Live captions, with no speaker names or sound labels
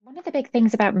One of the big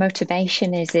things about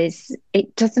motivation is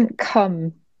it doesn't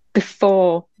come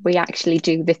before we actually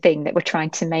do the thing that we're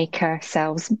trying to make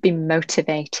ourselves be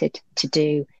motivated to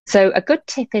do. So a good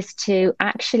tip is to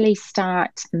actually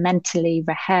start mentally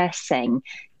rehearsing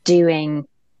doing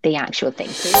the actual thing.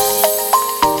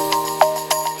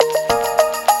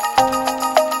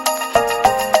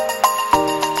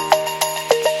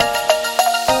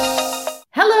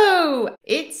 Hello,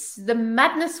 it's the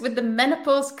Madness with the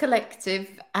Menopause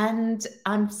Collective, and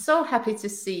I'm so happy to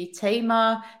see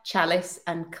Tamar, Chalice,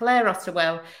 and Claire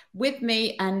Ottewell with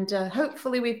me, and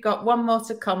hopefully we've got one more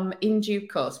to come in due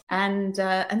course. And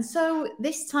so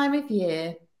this time of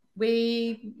year,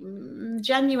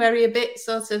 January a bit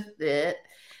sort of,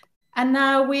 and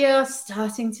now we are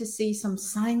starting to see some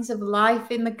signs of life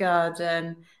in the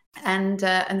garden,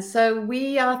 and so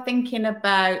we are thinking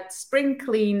about spring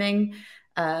cleaning.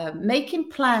 Making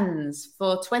plans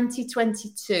for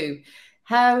 2022.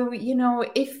 How,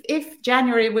 if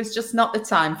January was just not the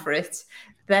time for it,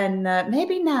 then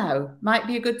maybe now might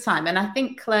be a good time. And I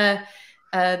think, Claire,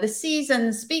 the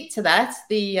seasons speak to that.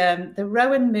 The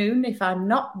Rowan moon, if I'm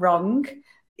not wrong.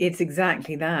 It's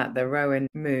exactly that. The Rowan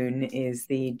moon is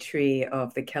the tree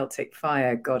of the Celtic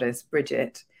fire goddess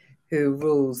Bridget, who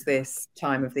rules this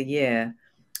time of the year.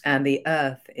 And the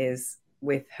earth is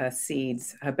with her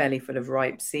seeds, her belly full of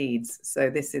ripe seeds.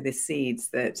 So this is the seeds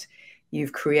that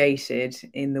you've created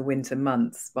in the winter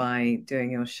months by doing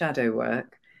your shadow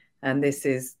work. And this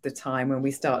is the time when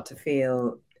we start to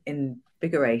feel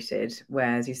invigorated,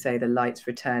 where, as you say, the light's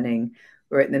returning.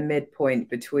 We're at the midpoint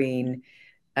between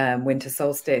winter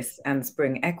solstice and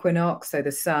spring equinox. So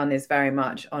the sun is very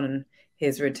much on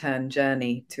his return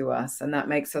journey to us. And that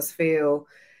makes us feel,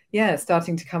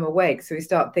 starting to come awake. So we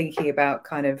start thinking about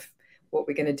kind of what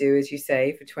we're going to do, as you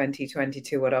say, for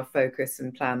 2022, what our focus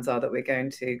and plans are that we're going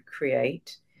to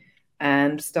create,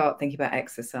 and start thinking about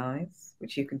exercise,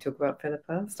 which you can talk about,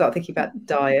 Philippa. Start thinking about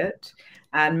diet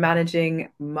and managing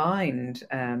mind,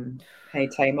 hey,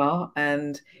 Tamar,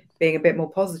 and being a bit more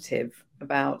positive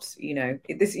about,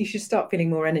 this. You should start feeling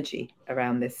more energy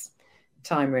around this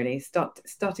time, really.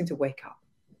 Starting to wake up.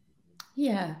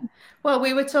 Yeah. Well,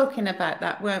 we were talking about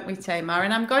that, weren't we, Tamar?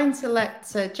 And I'm going to let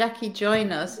Jackie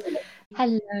join us.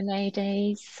 Hello,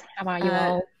 ladies. How are you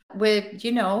all? We're,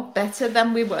 better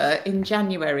than we were in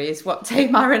January, is what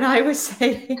Tamar and I were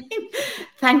saying.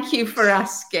 Thank you for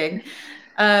asking.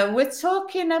 We're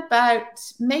talking about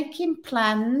making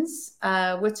plans.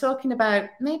 We're talking about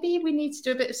maybe we need to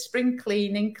do a bit of spring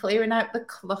cleaning, clearing out the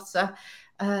clutter.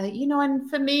 And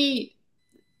for me,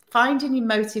 finding your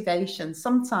motivation,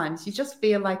 sometimes you just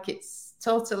feel like it's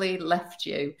totally left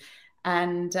you.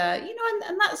 And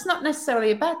that's not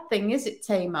necessarily a bad thing, is it,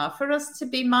 Tamar? For us to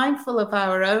be mindful of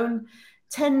our own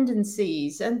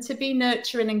tendencies and to be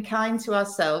nurturing and kind to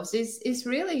ourselves is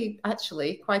really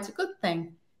actually quite a good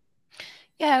thing.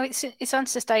 Yeah, it's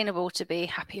unsustainable to be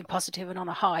happy and positive and on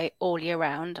a high all year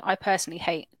round. I personally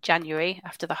hate January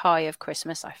after the high of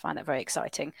Christmas. I find that very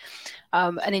exciting.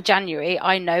 And in January,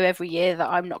 I know every year that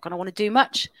I'm not going to want to do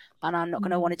much, and I'm not going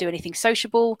to want to do anything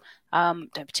sociable. Don't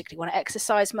particularly want to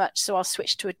exercise much, so I'll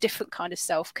switch to a different kind of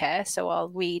self-care. So I'll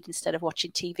read instead of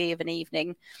watching TV of an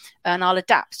evening, and I'll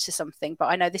adapt to something. But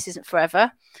I know this isn't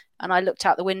forever. And I looked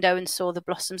out the window and saw the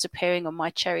blossoms appearing on my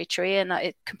cherry tree, and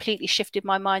it completely shifted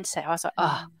my mindset. I was like,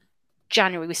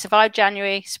 January, we survived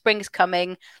January, spring's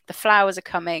coming, the flowers are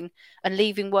coming, and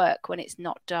leaving work when it's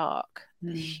not dark.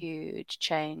 Huge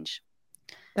change.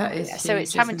 That is huge, so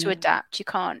it's having to adapt. You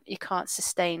can't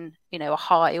sustain, a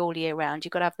high all year round.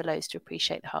 You've got to have the lows to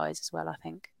appreciate the highs as well, I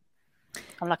think.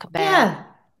 I'm like a bear.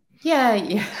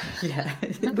 Yeah.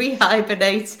 We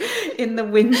hibernate in the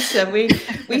winter.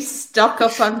 We stock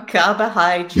up on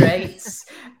carbohydrates,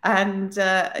 and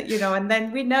and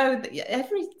then we know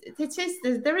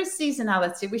that there is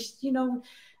seasonality. Which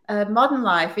modern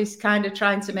life is kind of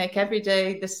trying to make every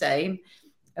day the same,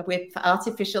 with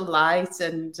artificial light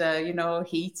and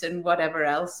heat and whatever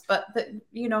else, but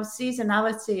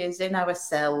seasonality is in our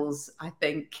cells, I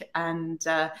think, and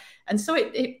so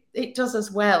it does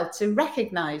as well to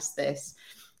recognize this.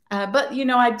 But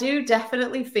I do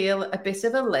definitely feel a bit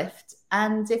of a lift,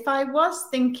 and if I was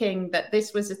thinking that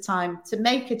this was a time to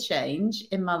make a change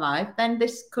in my life, then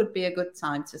this could be a good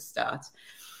time to start.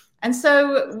 And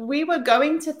so we were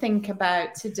going to think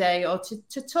about today, or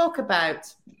to talk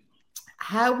about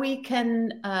how we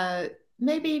can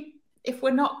maybe, if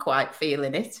we're not quite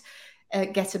feeling it,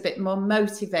 get a bit more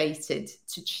motivated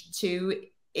to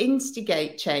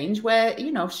instigate change where,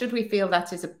 should we feel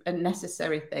that is a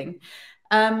necessary thing.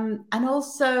 and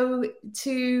also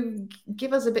to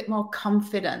give us a bit more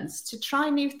confidence to try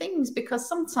new things, because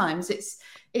sometimes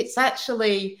it's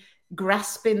actually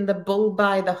grasping the bull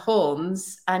by the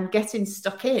horns and getting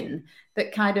stuck in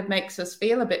that kind of makes us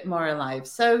feel a bit more alive.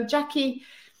 So, Jackie,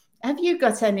 have you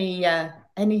got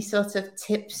any sort of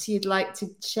tips you'd like to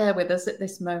share with us at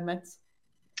this moment?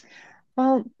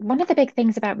 Well, one of the big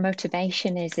things about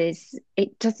motivation is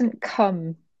it doesn't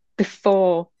come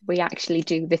before we actually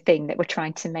do the thing that we're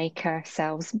trying to make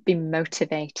ourselves be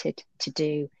motivated to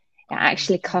do. It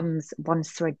actually comes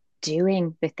once we're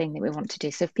doing the thing that we want to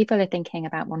do. So if people are thinking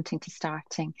about wanting to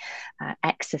starting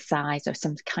exercise or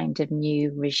some kind of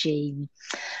new regime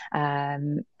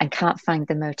and can't find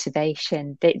the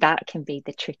motivation, that can be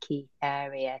the tricky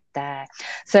area there.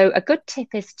 So a good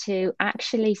tip is to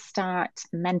actually start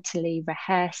mentally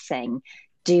rehearsing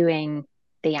doing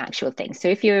the actual thing. So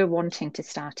if you're wanting to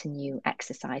start a new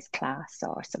exercise class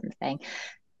or something,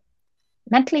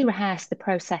 mentally rehearse the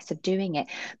process of doing it,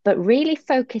 but really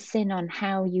focus in on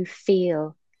how you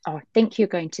feel or think you're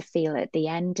going to feel at the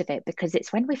end of it, because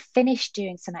it's when we finish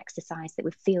doing some exercise that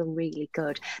we feel really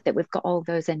good, that we've got all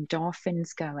those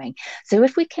endorphins going. So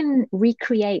if we can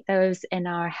recreate those in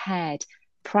our head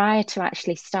prior to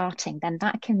actually starting, then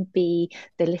that can be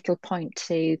the little point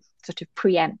to sort of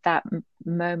preempt that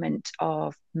moment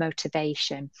of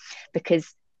motivation.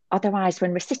 Because otherwise,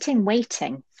 when we're sitting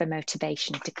waiting for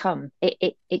motivation to come,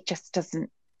 it just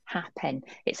doesn't happen.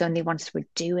 It's only once we're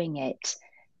doing it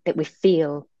that we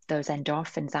feel those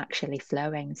endorphins actually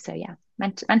flowing. So yeah,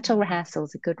 mental rehearsal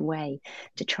is a good way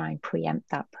to try and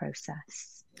preempt that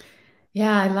process.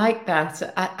 Yeah, I like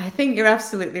that. I think you're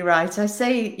absolutely right. I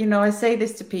say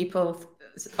this to people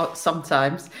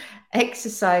sometimes.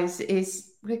 Exercise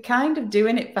is, we're kind of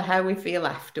doing it for how we feel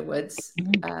afterwards,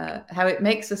 how it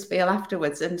makes us feel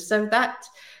afterwards. And so that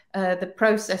the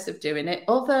process of doing it,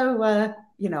 although,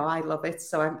 I love it,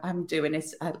 so I'm doing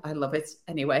it. I love it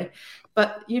anyway.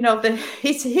 But,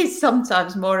 it is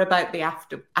sometimes more about the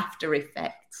after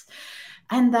effects.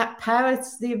 And that power,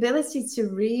 the ability to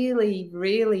really,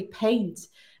 really paint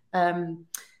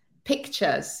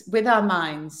pictures with our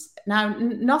minds. Now,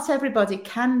 not everybody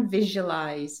can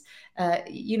visualize.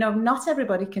 Not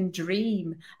everybody can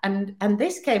dream. And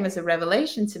this came as a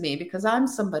revelation to me, because I'm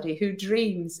somebody who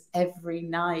dreams every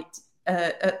night,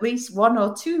 at least one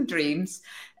or two dreams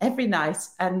every night,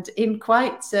 and in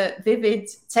quite vivid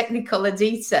technicolor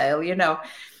detail,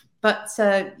 But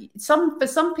for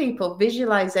some people,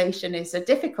 visualization is a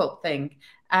difficult thing.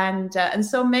 And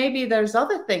so maybe there's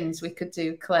other things we could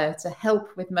do, Claire, to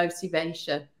help with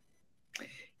motivation.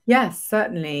 Yes,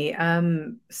 certainly.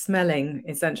 Smelling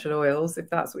essential oils, if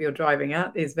that's what you're driving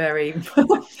at, is very,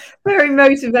 very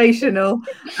motivational,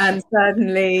 and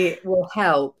certainly will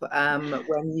help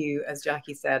when you, as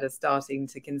Jackie said, are starting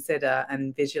to consider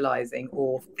and visualizing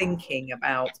or thinking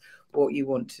about what you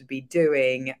want to be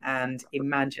doing and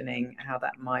imagining how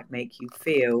that might make you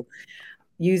feel.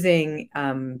 Using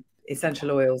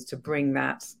essential oils to bring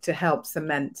that, to help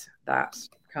cement that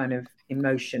kind of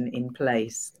emotion in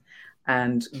place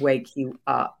and wake you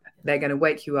up. They're going to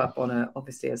wake you up on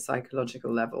obviously a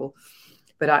psychological level,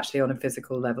 but actually on a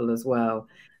physical level as well.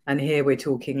 And here we're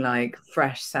talking like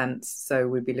fresh scents. So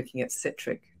we'd be looking at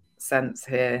citric scents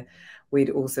here. We'd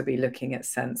also be looking at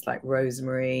scents like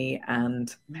rosemary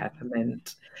and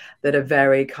peppermint that are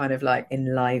very kind of like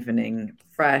enlivening,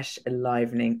 fresh,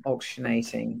 enlivening,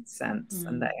 oxygenating scents.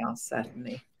 And they are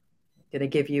certainly going to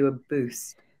give you a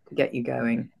boost to get you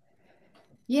going.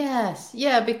 Yes,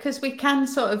 yeah, because we can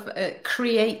sort of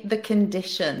create the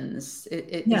conditions.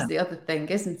 Is the other thing,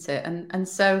 isn't it? And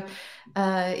so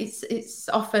it's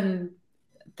often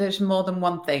there's more than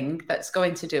one thing that's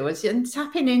going to do us. And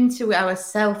tapping into our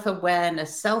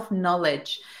self-awareness,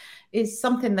 self-knowledge is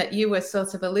something that you were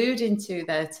sort of alluding to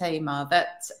there, Tamar,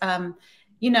 that,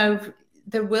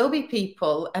 there will be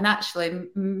people, and actually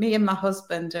me and my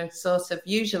husband are sort of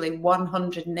usually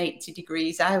 180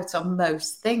 degrees out on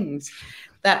most things.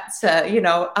 That,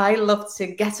 I love to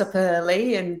get up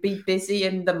early and be busy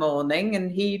in the morning,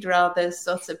 and he'd rather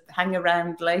sort of hang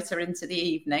around later into the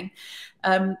evening.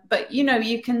 But,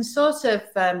 you can sort of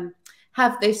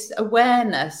have this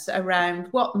awareness around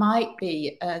what might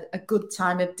be a good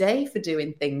time of day for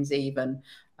doing things even.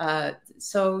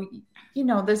 So,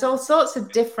 there's all sorts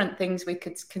of different things we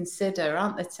could consider,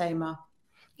 aren't there, Tamar?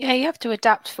 Yeah, you have to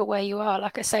adapt for where you are.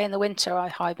 Like I say, in the winter, I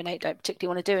hibernate, don't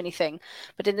particularly want to do anything.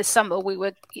 But in the summer, we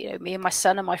were, me and my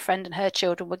son and my friend and her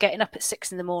children were getting up at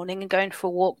 6 a.m. and going for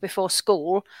a walk before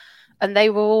school. And they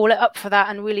were all up for that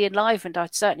and really enlivened. I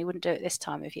certainly wouldn't do it this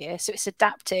time of year. So it's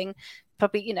adapting,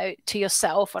 probably, you know, to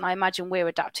yourself, and I imagine we're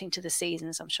adapting to the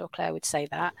seasons. I'm sure Claire would say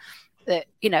that,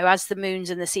 you know, as the moons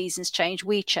and the seasons change,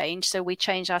 we change. So we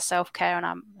change our self-care and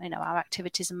our, you know, our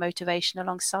activities and motivation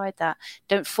alongside that.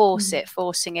 Don't force it.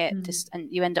 Forcing it,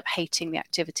 and you end up hating the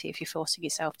activity if you're forcing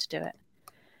yourself to do it.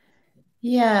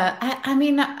 Yeah, I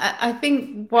mean, I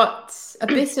think what's a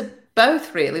bit of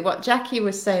both, really. What Jackie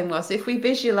was saying was, if we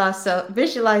visualize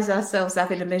ourselves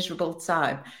having a miserable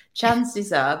time,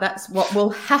 chances are that's what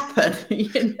will happen,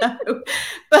 you know.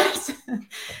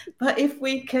 But if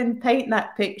we can paint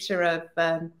that picture of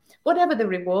whatever the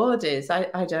reward is,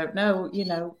 I don't know, you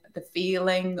know, the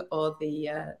feeling, or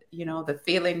the you know, the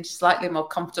feeling slightly more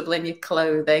comfortable in your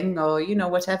clothing, or, you know,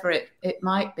 whatever it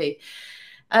might be.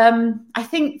 I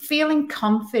think feeling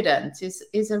confident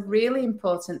is a really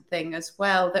important thing as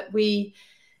well, that we,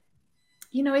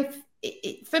 you know,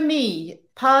 for me,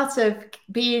 part of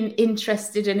being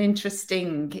interested and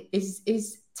interesting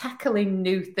is tackling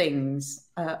new things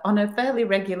on a fairly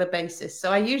regular basis.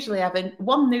 So I usually have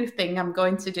one new thing I'm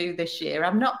going to do this year.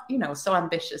 I'm not, you know, so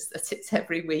ambitious that it's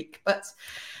every week, but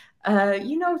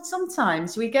you know,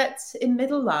 sometimes we get in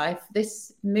middle life,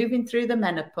 this moving through the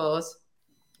menopause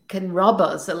can rob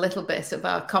us a little bit of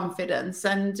our confidence,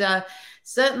 and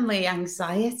certainly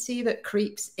anxiety that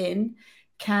creeps in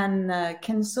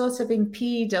can sort of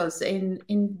impede us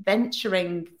in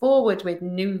venturing forward with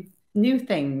new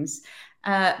things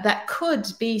that could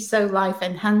be so life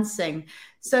enhancing.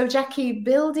 So, Jackie,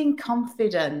 building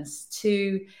confidence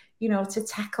to, you know, to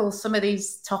tackle some of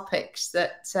these topics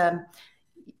that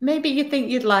maybe you think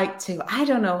you'd like to, I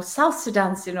don't know, salsa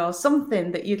dancing or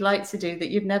something that you'd like to do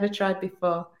that you've never tried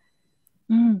before.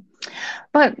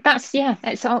 But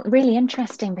it's all really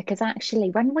interesting, because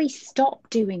actually when we stop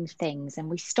doing things and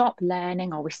we stop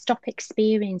learning, or we stop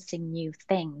experiencing new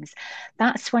things,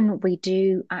 that's when we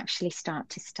do actually start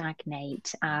to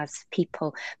stagnate as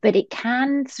people. But it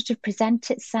can sort of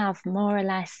present itself more or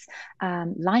less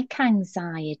like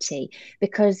anxiety,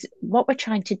 because what we're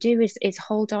trying to do is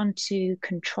hold on to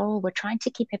control. We're trying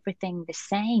to keep everything the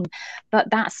same, but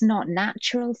that's not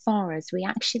natural for us. We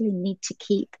actually need to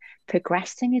keep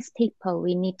progressing as people.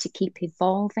 We need to keep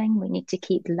evolving. We need to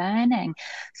keep learning.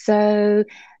 So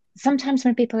sometimes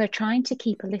when people are trying to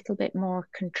keep a little bit more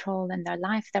control in their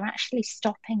life, they're actually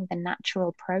stopping the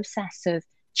natural process of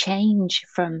change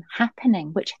from happening,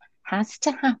 which has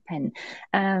to happen.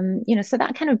 You know, so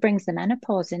that kind of brings the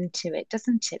menopause into it,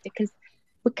 doesn't it? Because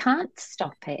we can't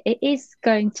stop it. It is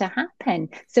going to happen.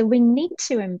 So we need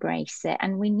to embrace it,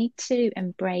 and we need to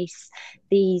embrace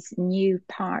these new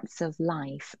parts of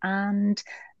life and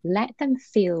let them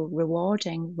feel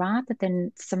rewarding, rather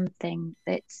than something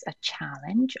that's a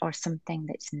challenge or something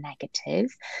that's negative,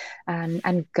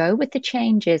 and go with the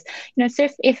changes. You know, so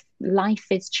if life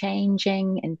is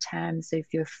changing in terms of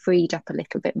you're freed up a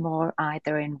little bit more,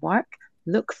 either in work,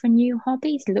 look for new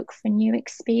hobbies, look for new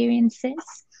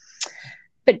experiences.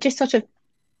 But just sort of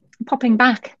popping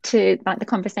back to like the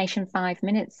conversation 5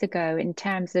 minutes ago in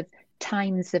terms of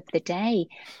times of the day,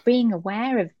 being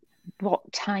aware of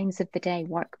what times of the day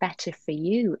work better for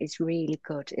you is really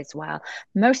good as well.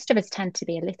 Most of us tend to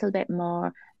be a little bit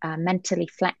more mentally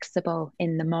flexible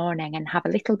in the morning and have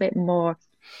a little bit more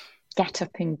get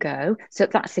up and go. So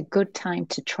that's a good time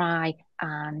to try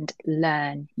and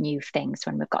learn new things,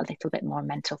 when we've got a little bit more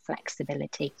mental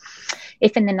flexibility.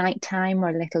 If in the nighttime we're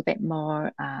a little bit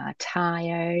more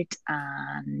tired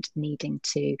and needing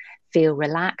to feel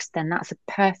relaxed, then that's a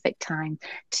perfect time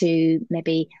to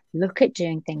maybe look at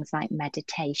doing things like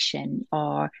meditation,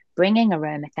 or bringing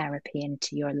aromatherapy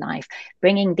into your life,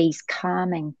 bringing these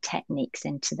calming techniques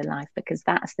into the life, because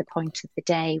that's the point of the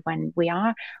day when we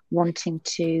are wanting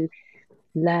to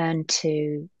learn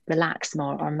to relax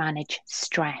more or manage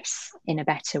stress in a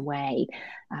better way.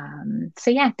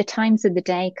 So yeah, the times of the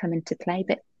day come into play,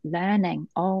 but learning,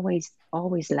 always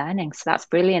learning. So that's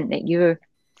brilliant that you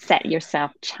set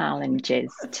yourself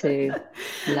challenges to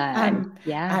learn.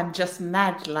 I'm just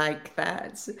mad like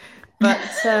that. But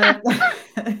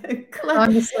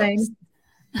I'm the same.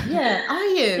 Yeah, are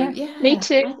you? Yeah, me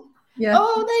too. Yeah.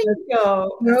 Oh, there you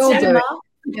go. We're all doing it.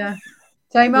 Yeah.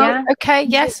 Same. Yeah. Okay,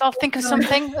 yes, I'll think of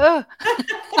something. But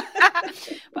I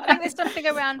think there's something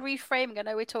around reframing. I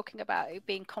know we're talking about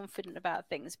being confident about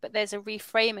things, but there's a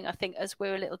reframing, I think, as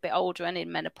we're a little bit older and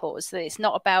in menopause, that it's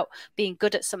not about being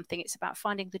good at something, it's about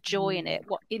finding the joy in it.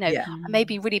 What, you know, I may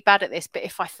be really bad at this, but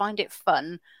if I find it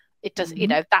fun, it does, you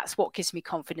know, that's what gives me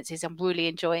confidence, is I'm really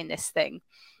enjoying this thing.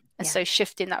 And so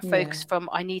shifting that focus from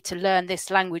I need to learn this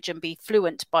language and be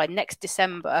fluent by next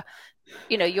December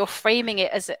you're framing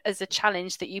it as a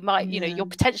challenge that you might, you're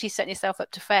potentially setting yourself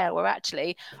up to fail, where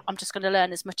actually I'm just going to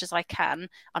learn as much as I can,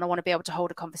 and I want to be able to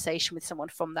hold a conversation with someone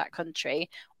from that country,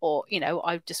 or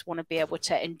I just want to be able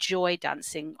to enjoy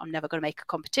dancing. I'm never going to make a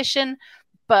competition,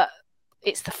 but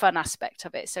it's the fun aspect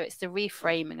of it. So it's the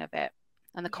reframing of it,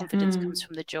 and the confidence comes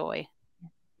from the joy.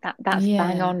 That's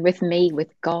bang on with me with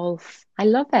golf. I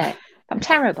love it. I'm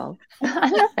terrible. I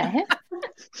love it.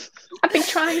 I've been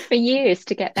trying for years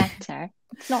to get better.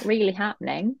 It's not really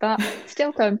happening, but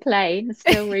still go and play and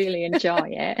still really enjoy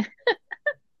it.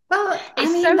 Well,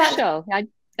 it's social.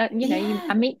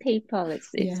 I meet people. It's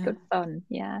good fun.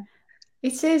 Yeah,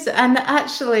 it is. And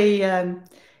actually,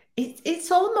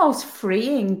 it's almost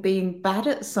freeing being bad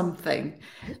at something,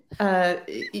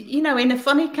 in a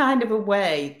funny kind of a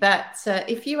way, that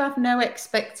if you have no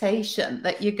expectation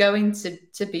that you're going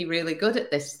to be really good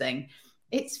at this thing,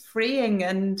 it's freeing.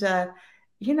 And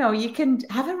you can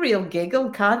have a real giggle,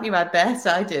 can't you? I bet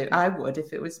I do. I would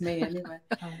if it was me anyway.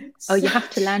 You have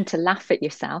to learn to laugh at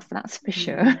yourself, that's for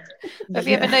sure. Have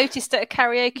you ever noticed at a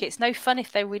karaoke, it's no fun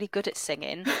if they're really good at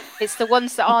singing. It's the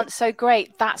ones that aren't so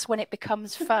great, that's when it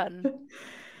becomes fun.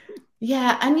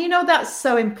 Yeah, and that's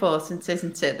so important,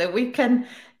 isn't it? That we can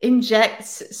inject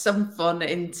some fun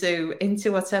into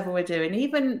whatever we're doing,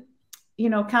 even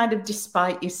kind of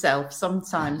despite yourself.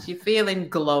 Sometimes you're feeling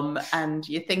glum and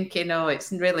you're thinking, oh,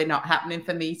 it's really not happening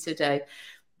for me today.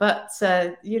 But,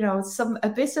 a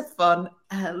bit of fun,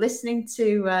 listening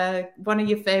to one of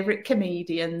your favorite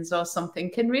comedians or something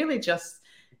can really just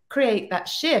create that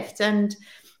shift. And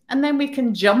then we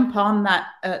can jump on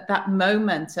that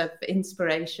moment of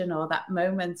inspiration, or that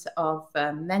moment of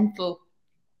mental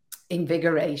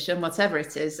invigoration, whatever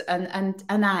it is, and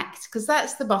act, because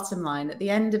that's the bottom line at the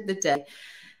end of the day.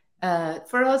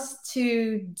 For us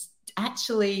to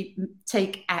actually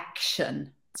take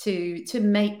action, to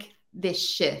make this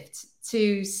shift,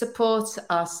 to support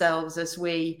ourselves as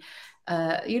we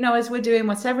as we're doing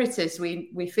whatever it is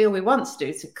we feel we want to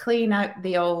do, to clean out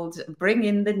the old, bring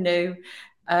in the new.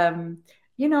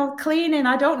 Cleaning,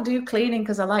 I don't do cleaning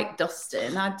because I like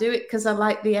dusting. I do it because I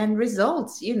like the end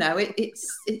result.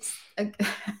 It's and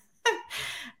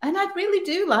I really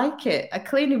do like it.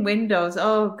 Cleaning windows,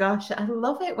 oh gosh, I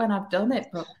love it when I've done it,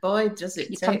 but boy, does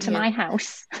it come to my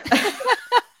house.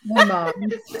 My mum.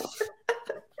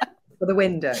 For the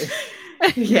window.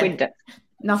 Yeah. Window.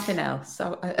 Nothing else.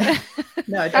 So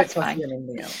no, don't trust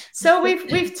anything else. So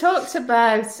we've talked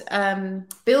about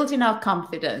building our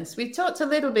confidence. We've talked a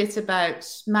little bit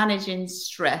about managing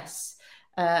stress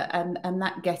and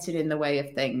that getting in the way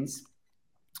of things.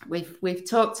 We've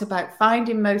talked about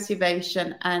finding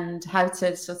motivation and how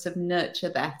to sort of nurture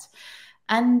that,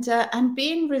 and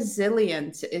being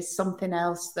resilient is something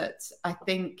else that I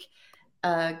think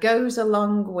goes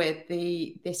along with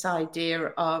this idea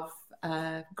of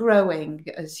growing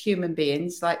as human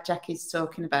beings, like Jackie's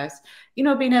talking about.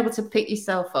 Being able to pick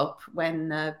yourself up when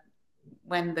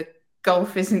the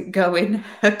golf isn't going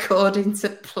according to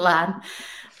plan.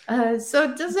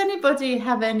 So does anybody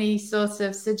have any sort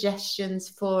of suggestions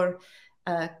for,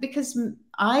 because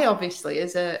I obviously,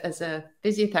 as a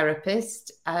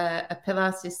physiotherapist, a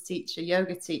Pilates teacher,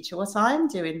 yoga teacher, what I'm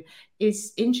doing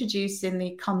is introducing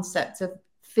the concept of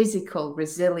physical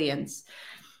resilience.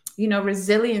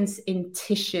 Resilience in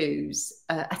tissues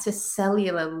at a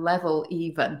cellular level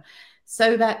even.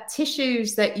 So that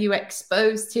tissues that you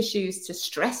expose tissues to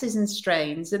stresses and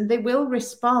strains, and they will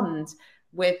respond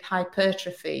with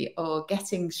hypertrophy or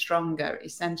getting stronger,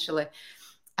 essentially.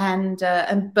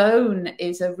 And bone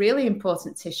is a really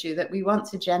important tissue that we want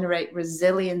to generate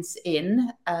resilience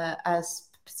in, as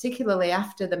particularly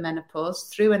after the menopause,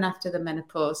 through and after the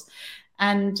menopause.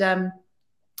 And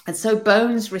so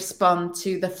bones respond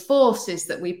to the forces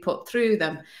that we put through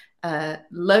them,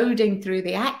 loading through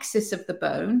the axis of the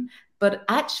bone, but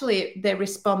actually they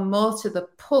respond more to the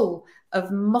pull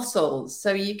of muscles.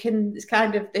 So you can, it's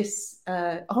kind of this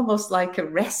almost like a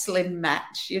wrestling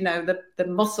match, the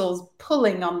muscles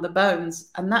pulling on the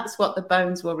bones, and that's what the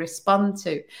bones will respond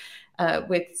to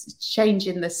with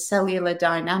changing the cellular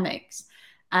dynamics.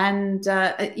 And,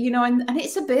 and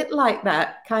it's a bit like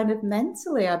that kind of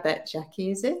mentally, I bet,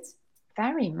 Jackie, is it?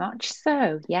 Very much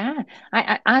so, yeah.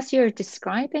 As you're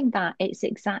describing that, it's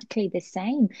exactly the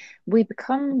same. We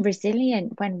become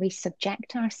resilient when we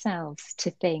subject ourselves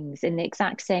to things in the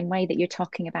exact same way that you're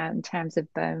talking about in terms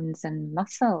of bones and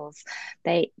muscles.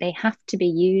 They have to be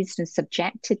used and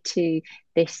subjected to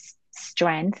this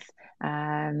strength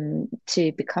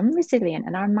to become resilient.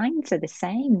 And our minds are the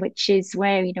same, which is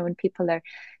where, when people are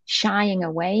shying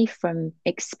away from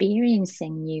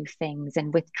experiencing new things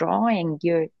and withdrawing,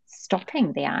 you're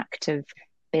stopping the act of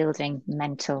building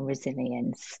mental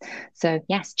resilience. So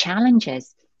yes,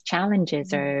 challenges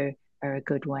are a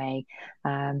good way,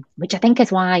 which I think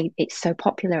is why it's so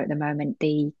popular at the moment,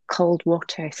 the cold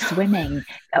water swimming,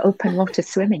 the open water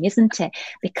swimming, isn't it?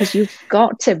 Because you've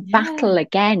got to battle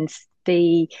against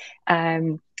the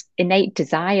innate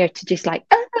desire to just like,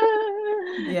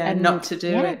 not to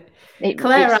do it.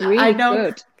 Claire, it's really I know.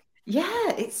 Good.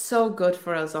 Yeah, it's so good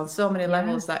for us on so many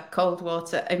levels, that cold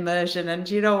water immersion. And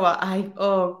you know what?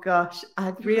 Oh gosh,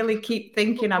 I really keep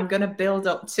thinking I'm going to build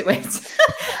up to it.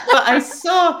 But I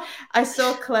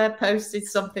saw Claire posted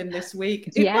something this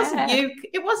week.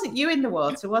 It wasn't you in the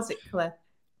water, was it, Claire?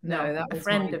 No, that was a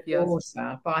friend of yours.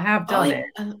 But I have done it.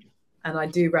 And I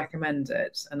do recommend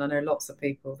it. And I know lots of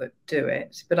people that do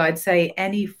it. But I'd say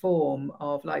any form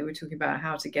of, like we're talking about,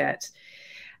 how to get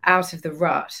out of the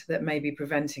rut that may be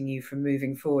preventing you from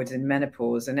moving forward in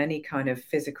menopause, and any kind of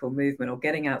physical movement or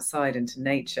getting outside into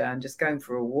nature and just going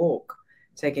for a walk,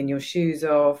 taking your shoes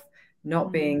off,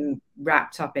 not being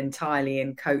wrapped up entirely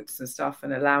in coats and stuff,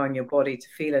 and allowing your body to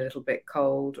feel a little bit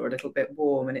cold or a little bit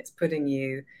warm. And it's putting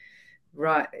you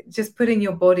right, just putting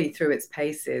your body through its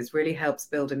paces really helps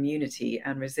build immunity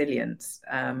and resilience,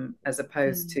 as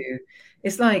opposed to,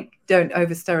 it's like, don't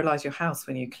over sterilize your house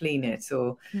when you clean it,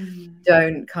 or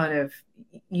don't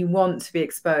you want to be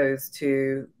exposed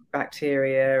to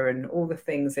bacteria and all the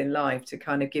things in life to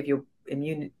kind of give your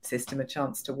immune system a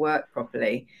chance to work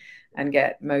properly and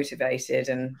get motivated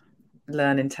and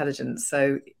learn intelligence.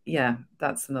 So yeah,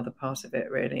 that's another part of it,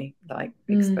 really, like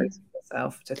exposing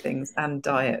yourself to things. And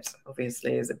diet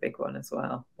obviously is a big one as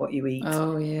well. What you eat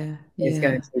is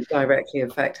going to directly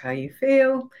affect how you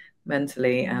feel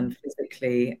mentally and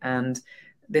physically. And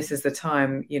this is the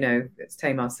time, as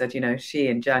Tamar said, she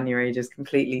in January just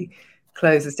completely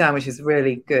closes down, which is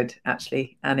really good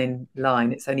actually, and in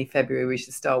line. It's only February we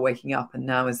should start waking up, and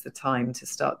now is the time to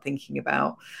start thinking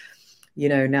about,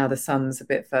 now the sun's a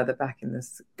bit further back in the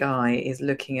sky, is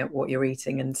looking at what you're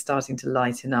eating and starting to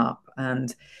lighten up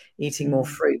and eating more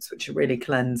fruits, which are really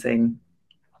cleansing,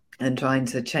 and trying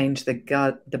to change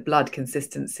the blood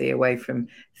consistency away from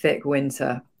thick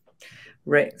winter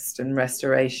rest and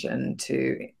restoration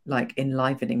to like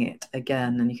enlivening it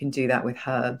again. And you can do that with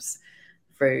herbs,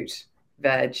 fruit,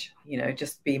 veg,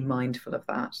 just be mindful of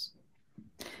that.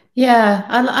 Yeah,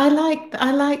 I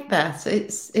like that.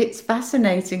 It's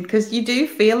fascinating, because you do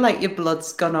feel like your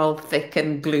blood's gone all thick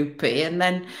and gloopy, and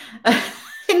then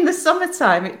in the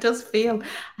summertime it does feel,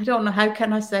 I don't know, how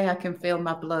can I say I can feel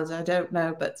my blood? I don't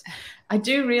know, but I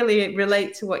do really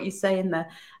relate to what you're saying there.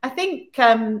 I think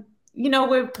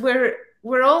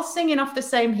we're all singing off the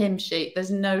same hymn sheet.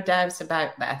 There's no doubt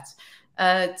about that.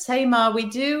 Tamar, we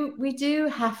do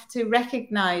have to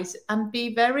recognize and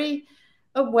be very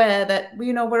aware that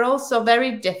we're also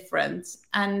very different,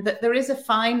 and that there is a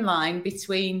fine line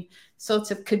between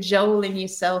sort of cajoling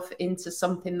yourself into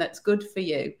something that's good for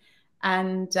you,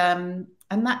 and that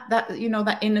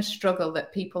that inner struggle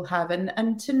that people have,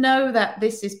 and to know that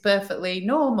this is perfectly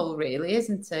normal, really,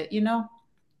 isn't it?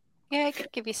 Yeah,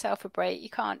 give yourself a break. You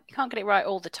can't get it right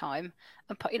all the time.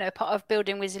 And part of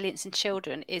building resilience in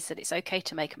children is that it's okay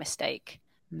to make a mistake.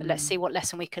 But let's see what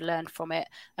lesson we can learn from it.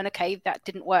 And okay, that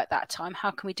didn't work that time.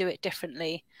 How can we do it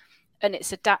differently? And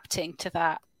it's adapting to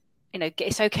that.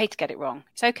 It's okay to get it wrong.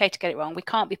 It's okay to get it wrong. We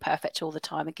can't be perfect all the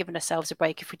time, and giving ourselves a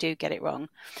break if we do get it wrong.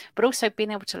 But also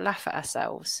being able to laugh at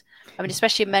ourselves. I mean,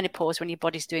 especially in menopause, when your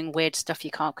body's doing weird stuff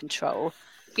you can't control.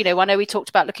 I know we talked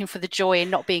about looking for the joy in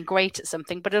not being great at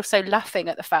something, but also laughing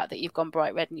at the fact that you've gone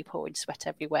bright red and you're pouring sweat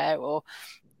everywhere, or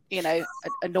a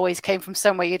noise came from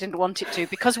somewhere you didn't want it to,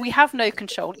 because we have no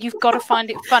control. You've got to find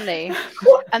it funny.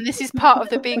 And this is part of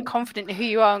the being confident in who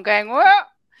you are and going, well,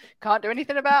 can't do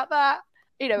anything about that.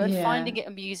 And finding it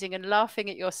amusing and laughing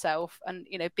at yourself, and,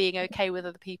 being okay with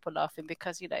other people laughing,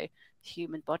 because,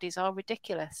 human bodies are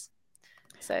ridiculous.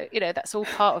 So, that's all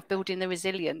part of building the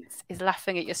resilience, is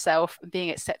laughing at yourself and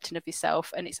being accepting of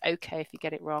yourself. And it's okay if you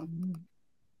get it wrong.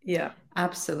 Yeah,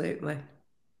 absolutely.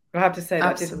 I have to say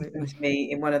that did happen to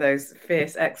me in one of those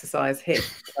fierce exercise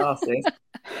HIIT classes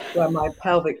where my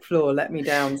pelvic floor let me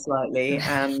down slightly,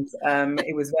 and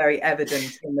it was very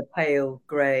evident in the pale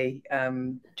grey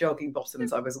jogging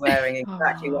bottoms I was wearing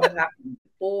exactly what had happened.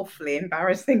 Awfully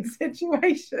embarrassing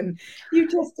situation. You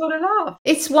just got to laugh.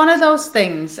 It's one of those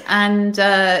things, and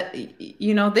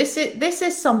this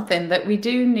is something that we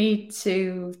do need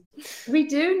to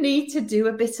do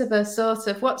a bit of a sort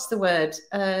of, what's the word?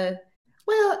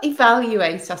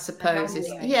 Evaluate, I suppose.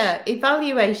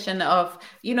 Evaluation of,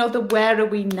 the where are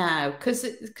we now? Because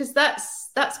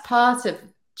that's part of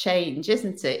change,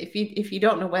 isn't it? If you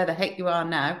don't know where the heck you are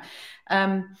now.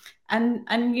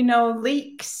 And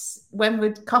leaks when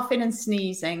we're coughing and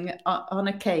sneezing on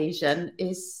occasion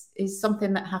is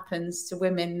something that happens to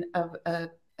women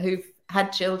who've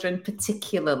had children,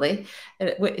 particularly.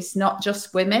 It's not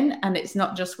just women, and it's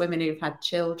not just women who've had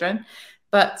children.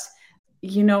 But,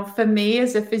 for me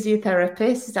as a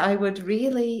physiotherapist, I would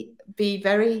really be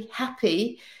very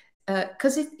happy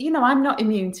because, I'm not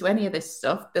immune to any of this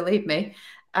stuff, believe me.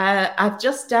 I've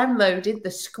just downloaded the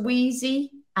Squeezy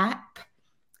app.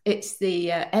 It's the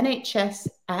NHS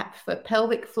app for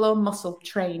pelvic floor muscle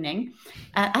training.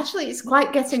 Actually, it's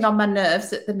quite getting on my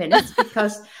nerves at the minute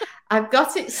because I've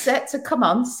got it set to come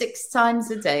on 6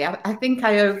 times a day. I think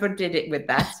I overdid it with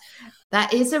that.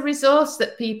 That is a resource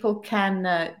that people can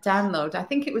download. I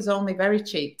think it was only very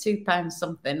cheap, £2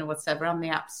 something or whatever on the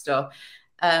App Store.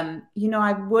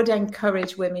 I would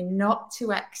encourage women not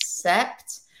to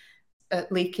accept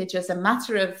leakage as a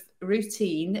matter of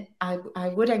routine. I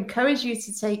would encourage you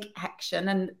to take action.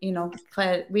 And,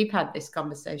 Claire, we've had this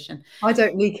conversation. I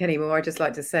don't leak anymore, I just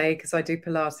like to say, because I do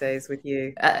Pilates with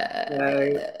you.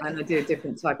 And I do a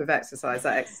different type of exercise.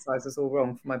 That exercise was all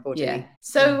wrong for my body. Yeah.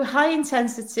 So high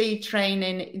intensity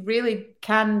training really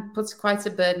can put quite a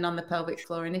burden on the pelvic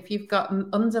floor. And if you've got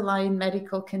underlying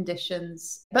medical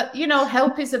conditions, but,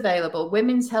 help is available.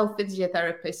 Women's health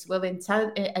physiotherapists will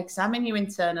examine you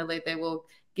internally. They will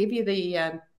give you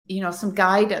the some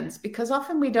guidance, because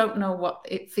often we don't know what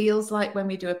it feels like when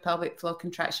we do a pelvic floor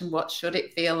contraction. What should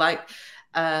it feel like?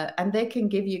 And they can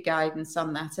give you guidance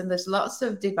on that. And there's lots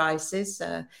of devices,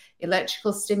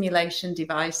 electrical stimulation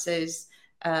devices,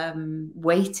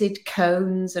 weighted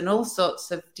cones, and all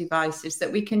sorts of devices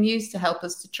that we can use to help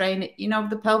us to train it.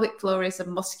 The pelvic floor is a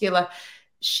muscular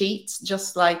sheet,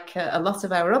 just like a lot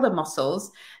of our other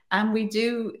muscles. And we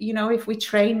do, if we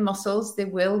train muscles, they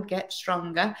will get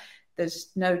stronger. There's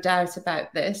no doubt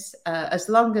about this, as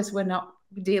long as we're not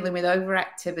dealing with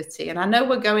overactivity. And I know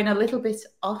we're going a little bit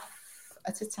off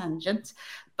at a tangent,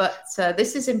 but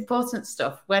this is important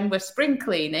stuff. When we're spring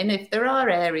cleaning, if there are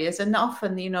areas, and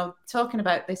often, talking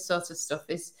about this sort of stuff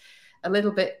is a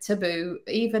little bit taboo,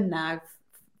 even now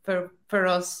for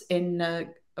us in,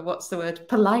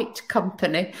 polite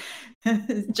company,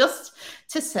 just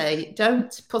to say,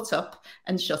 don't put up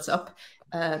and shut up.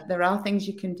 There are things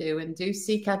you can do, and do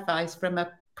seek advice from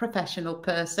a professional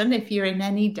person if you're in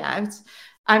any doubt.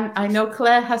 I know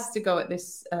Claire has to go at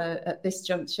this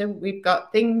juncture. We've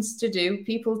got things to do,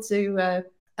 people to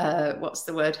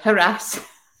harass.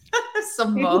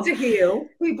 Some people more to heal,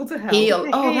 people to help. Heal.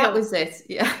 Oh, that was it.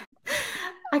 Yeah.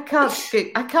 I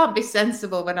can't be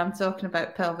sensible when I'm talking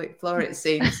about pelvic floor, it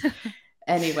seems.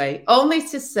 Anyway, only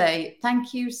to say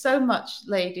thank you so much,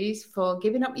 ladies, for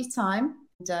giving up your time.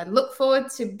 And look forward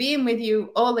to being with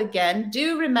you all again.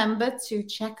 Do remember to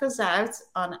check us out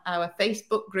on our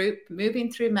Facebook group,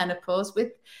 Moving Through Menopause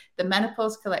with the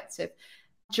Menopause Collective.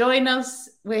 Join us.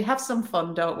 We have some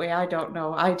fun, don't we? I don't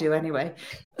know. I do anyway.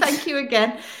 Thank you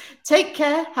again. Take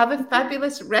care. Have a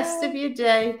fabulous rest of your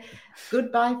day.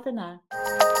 Goodbye for now.